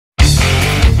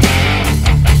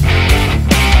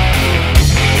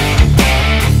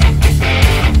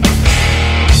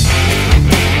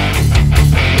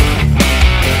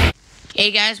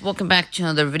guys, welcome back to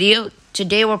another video.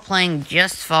 Today we're playing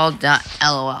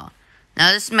JustFall.LOL.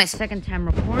 Now this is my second time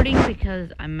recording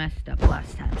because I messed up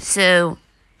last time. So,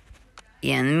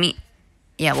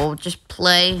 we'll just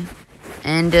play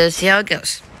and see how it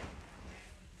goes.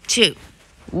 2,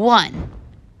 1.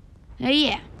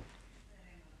 Yeah.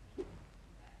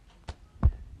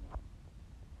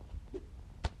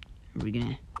 We're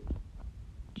gonna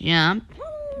jump.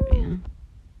 There we go.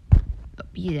 Oh,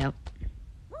 he's out.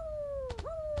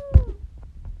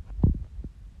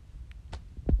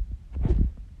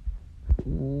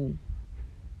 Ooh.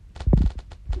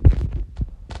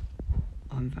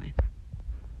 Oh, I'm fine.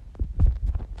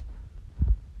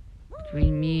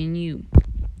 Between me and you,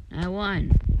 I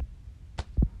won.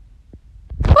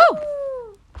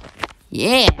 Woo!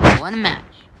 Yeah, what a match.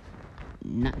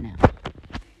 Not now.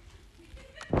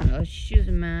 Let's choose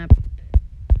a map.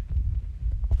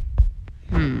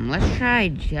 Let's try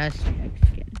just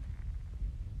Mexican.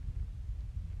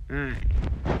 Alright.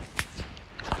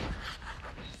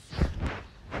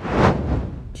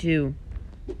 2,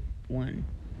 1.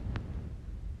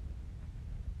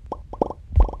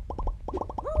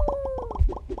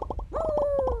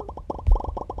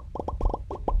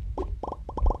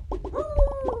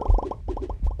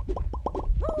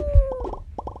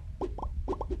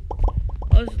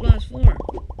 Oh, this is the last floor.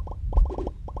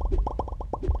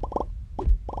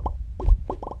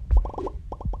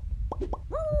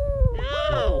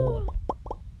 No!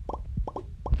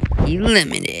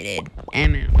 Eliminated.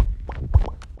 I'm out.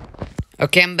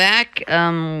 Okay, I'm back.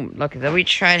 Look, then we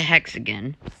tried Hex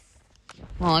again.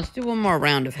 Well, let's do one more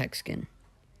round of Hex again.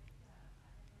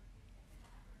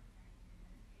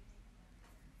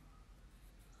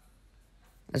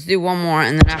 Let's do one more,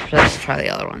 and then after that, let's try the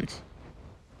other ones.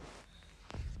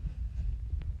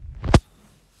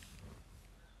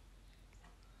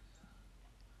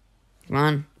 Come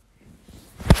on.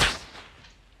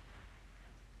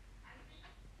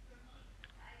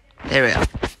 There we go.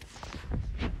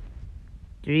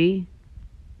 3,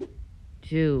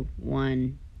 2,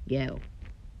 1, go.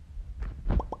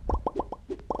 Oh!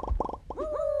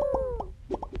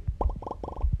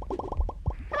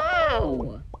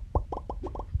 Oh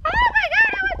my god,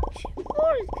 I went 2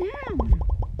 floors down!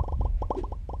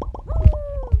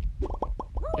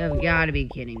 You've gotta be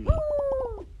kidding me.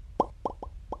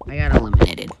 I got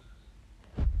eliminated.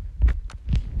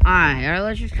 Alright,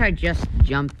 let's just try just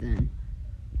jump then.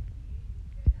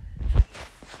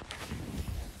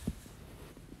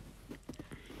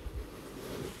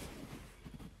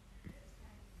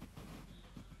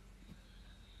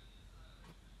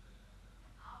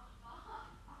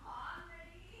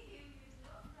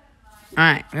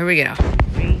 Alright, here we go.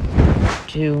 3,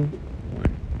 2,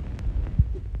 1.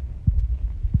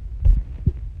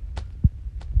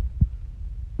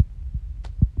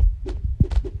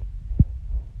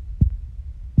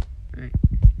 Alright.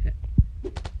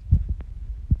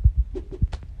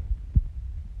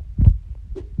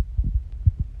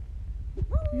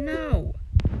 No!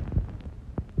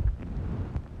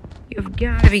 You've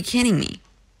got to be kidding me.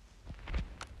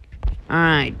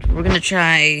 Alright, we're gonna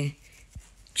try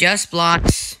Just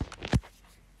Blocks.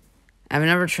 I've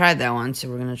never tried that one, so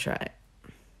we're gonna try it.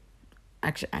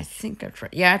 Actually, I think I've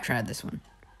tried. Yeah, I've tried this one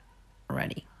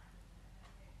already.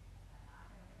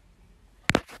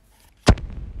 I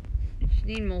just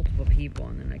need multiple people,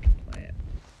 and then I can play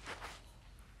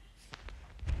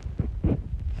it.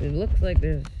 It looks like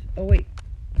there's. Oh wait.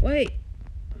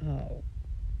 Oh,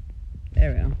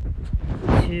 there we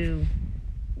go. 2,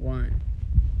 1.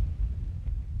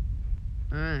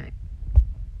 All right.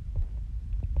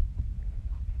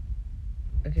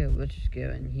 Okay, let's just go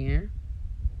in here.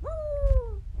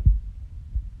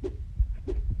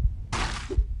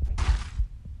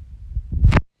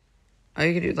 Oh,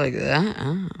 you can do it like that?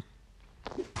 Oh.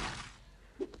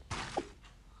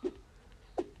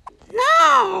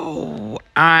 No!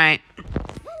 Alright.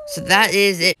 So that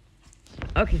is it.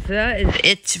 Okay, so that is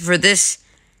it for this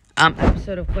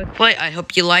episode of Quick Play. I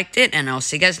hope you liked it, and I'll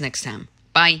see you guys next time.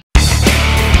 Bye.